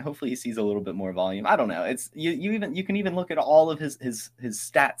 And I mean, hopefully he sees a little bit more volume. I don't know. It's you can even look at all of his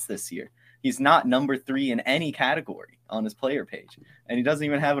stats this year. He's not number 3 in any category on his player page, and he doesn't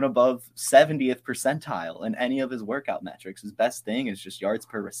even have an above 70th percentile in any of his workout metrics. His best thing is just yards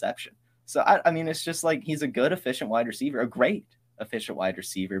per reception. So I mean, it's just like he's a good, efficient wide receiver, a great efficient wide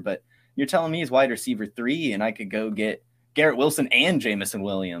receiver. But you're telling me he's wide receiver 3, and I could go get Garrett Wilson and Jamison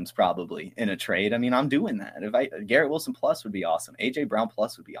Williams probably in a trade. I mean, I'm doing that. Garrett Wilson plus would be awesome. AJ Brown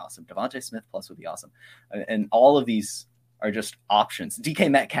plus would be awesome. Devontae Smith plus would be awesome. And all of these are just options. DK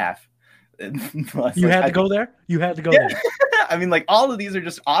Metcalf. You had to go there. There. I mean, like, all of these are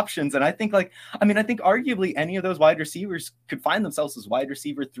just options. And I think arguably any of those wide receivers could find themselves as wide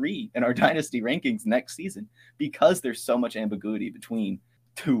receiver 3 in our dynasty rankings next season, because there's so much ambiguity between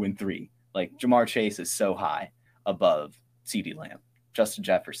 2 and 3. Like, Jamar Chase is so high above Ceedee Lamb. Justin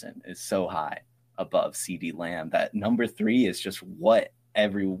Jefferson is so high above Ceedee Lamb that number 3 is just what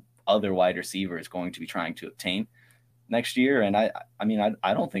every other wide receiver is going to be trying to obtain next year. And I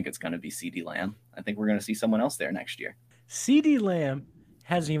don't think it's going to be Ceedee Lamb. I think we're going to see someone else there next year. Ceedee Lamb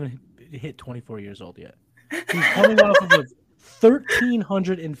hasn't even hit 24 years old yet. He's coming off of a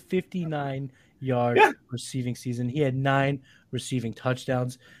 1,359 yard receiving season. He had 9 receiving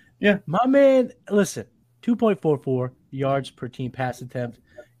touchdowns. Yeah. My man, listen, 2.44 yards per team pass attempt,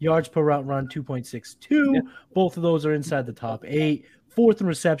 yards per route run, 2.62. Yeah. Both of those are inside the top 8. 4th in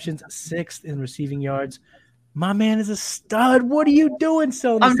receptions, 6th in receiving yards. My man is a stud. What are you doing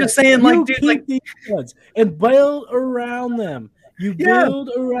selling? I'm just saying, like, dude, like, these studs and build around them. You build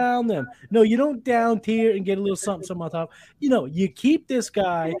around them. No, you don't down tier and get a little something on top. You keep this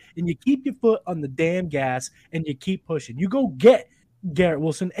guy and you keep your foot on the damn gas and you keep pushing. You go get Garrett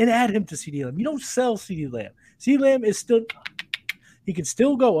Wilson and add him to CeeDee Lamb. You don't sell CeeDee Lamb. CeeDee Lamb is still, he can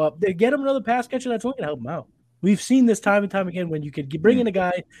still go up. They get him another pass catcher that's only going to help him out. We've seen this time and time again when you could bring in a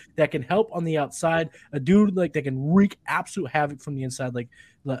guy that can help on the outside, a dude like that can wreak absolute havoc from the inside, like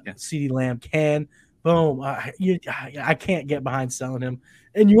CeeDee Lamb can. Boom! I can't get behind selling him.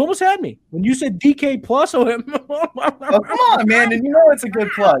 And you almost had me when you said DK plus on him. Oh, come on, man! And it's a good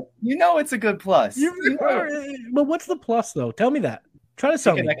plus. It's a good plus. But what's the plus though? Tell me that. Try to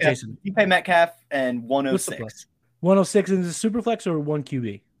sell me, Jason. You pay Metcalf and 106. 106 is a super flex or 1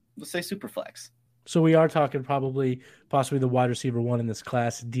 QB? Let's say super flex. So we are talking possibly the wide receiver 1 in this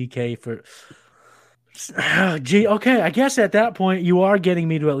class, DK for. Okay, I guess at that point you are getting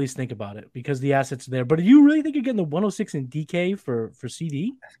me to at least think about it because the assets are there. But do you really think you're getting the 106 in DK for CeeDee?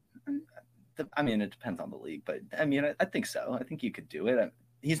 I mean, it depends on the league, but I mean, I think so. I think you could do it.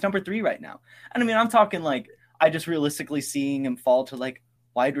 He's number 3 right now, and I mean, I'm talking like I just realistically seeing him fall to like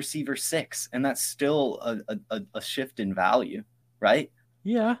wide receiver 6, and that's still a shift in value, right?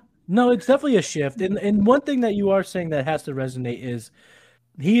 Yeah. No, it's definitely a shift. And one thing that you are saying that has to resonate is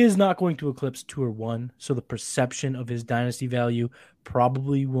he is not going to eclipse Tour 1, so the perception of his dynasty value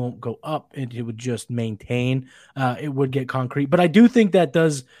probably won't go up, and it would just maintain. It would get concrete. But I do think that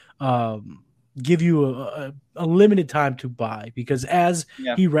does give you a limited time to buy, because as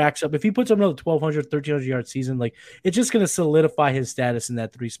he racks up, if he puts up another 1,200, 1,300-yard season, like, it's just going to solidify his status in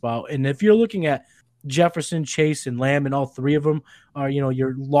that 3 spot. And if you're looking at Jefferson, Chase, and Lamb, and all 3 of them are,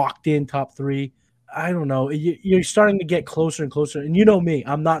 you're locked in top 3, I don't know. You're starting to get closer and closer. And you know me,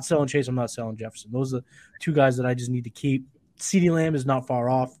 I'm not selling Chase. I'm not selling Jefferson. Those are 2 guys that I just need to keep. Ceedee Lamb is not far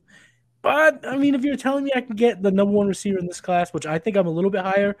off. But, I mean, if you're telling me I can get the number 1 receiver in this class, which I think I'm a little bit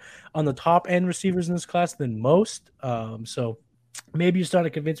higher on the top-end receivers in this class than most, so maybe you're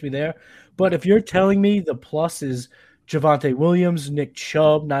starting to convince me there. But if you're telling me the plus is Javonte Williams, Nick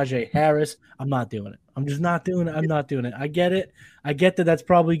Chubb, Najee Harris, I'm not doing it. I'm just not doing it. I'm not doing it. I get it. I get that that's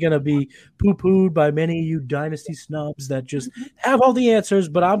probably going to be poo-pooed by many of you dynasty snubs that just have all the answers,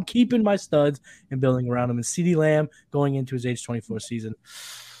 but I'm keeping my studs and building around them. And Ceedee Lamb going into his age 24 season.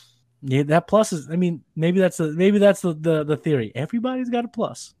 Yeah, that plus is, I mean, maybe that's the theory. Everybody's got a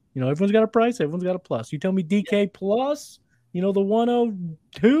plus. Everyone's got a price. Everyone's got a plus. You tell me DK plus, the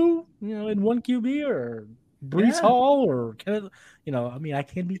 102, in 1 QB, or Brees Hall, or I mean, I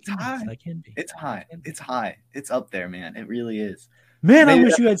can be. I can be. It's high. It's high. It's up there, man. It really is. Man, maybe I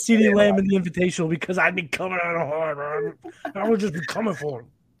wish you had Ceedee Lamb in the Invitational, because I'd be coming out of hard, man. I would just be coming for him.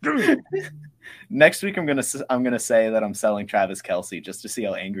 Next week, I'm gonna say that I'm selling Travis Kelce just to see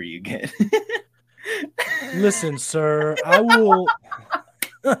how angry you get. Listen, sir, I will.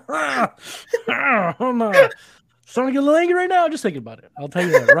 I'm starting to get a little angry right now. Just thinking about it. I'll tell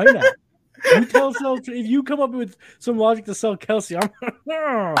you that right now. If you come up with some logic to sell Kelce,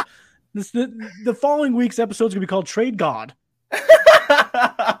 the following week's episode is gonna be called Trade God.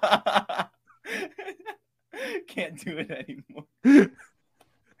 Can't do it anymore.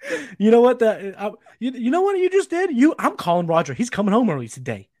 You know what? You know what you just did? I'm calling Roger. He's coming home early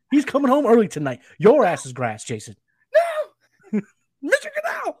today. He's coming home early tonight. Your ass is grass, Jason. No, Mr.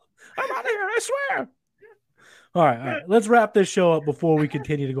 Goodell, I'm out of here. I swear. All right. Let's wrap this show up before we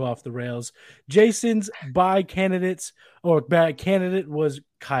continue to go off the rails. Jason's bad candidate was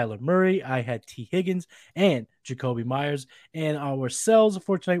Kyler Murray. I had T. Higgins and Jacoby Myers. And our sells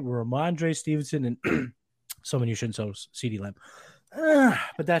for tonight were Ramondre Stevenson and someone you shouldn't sell, Ceedee Lamb.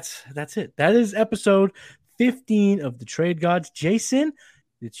 But that's it. That is episode 15 of the Trade Gods. Jason,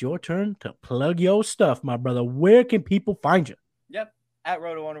 it's your turn to plug your stuff, my brother. Where can people find you? Yep, at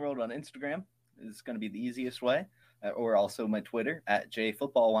Roto1World on Instagram is going to be the easiest way, or also my Twitter at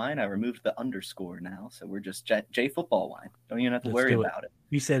JFootballWine. I removed the underscore now, so we're just JFootballWine. Don't even have to worry about it.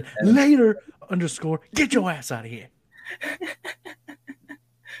 We said later underscore. Get your ass out of here.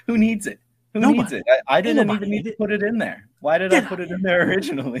 Who needs it? Who needs it? I didn't even need to put it in there. Why did I put it in there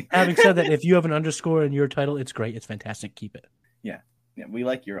originally? Having said that, if you have an underscore in your title, it's great. It's fantastic. Keep it. Yeah, we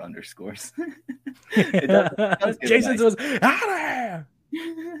like your underscores. Jason says, out of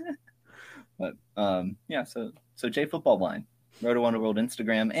here. But so JFootballWine, Roto1World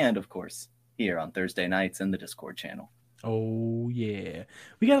Instagram, and of course here on Thursday nights in the Discord channel. Oh yeah,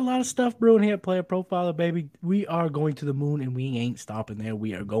 we got a lot of stuff brewing here at Player Profiler, baby. We are going to the moon, and we ain't stopping there.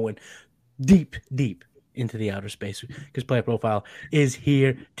 We are going deep into the outer space, because Player Profile is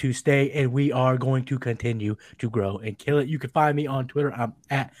here to stay, and we are going to continue to grow and kill it. You can find me on Twitter. I'm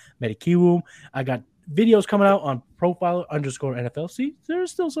at Medikiwum. I got videos coming out on Profiler_NFLC.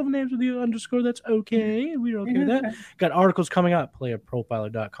 There's still some names with the underscore. That's okay. We're okay with that. Got articles coming out at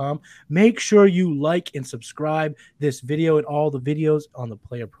playerprofiler.com. Make sure you like and subscribe this video and all the videos on the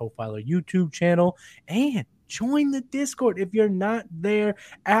Player Profiler YouTube channel, and join the Discord. If you're not there,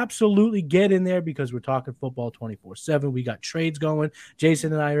 absolutely get in there, because we're talking football 24/7. We got trades going.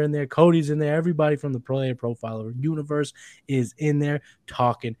 Jason and I are in there. Cody's in there. Everybody from the Player Profiler universe is in there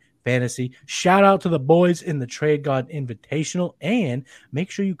talking fantasy. Shout out to the boys in the Trade God Invitational, and make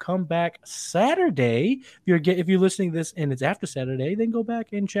sure you come back Saturday. If you're listening to this and it's after Saturday, then go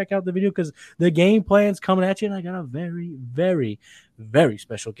back and check out the video, because the game plan's coming at you, and I got a very, very, very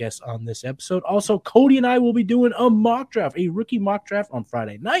special guest on this episode. Also, Cody and I will be doing a mock draft, a rookie mock draft on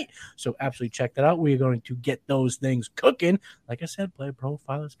Friday night, so absolutely check that out. We're going to get those things cooking. Like I said, Player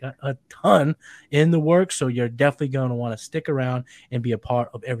Profiler's got a ton in the works, so you're definitely going to want to stick around and be a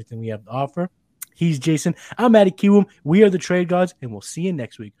part of everything we have to offer. He's Jason. I'm Matty Kiwum. We are the Trade Gods, and we'll see you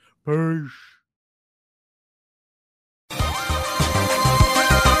next week. Peace.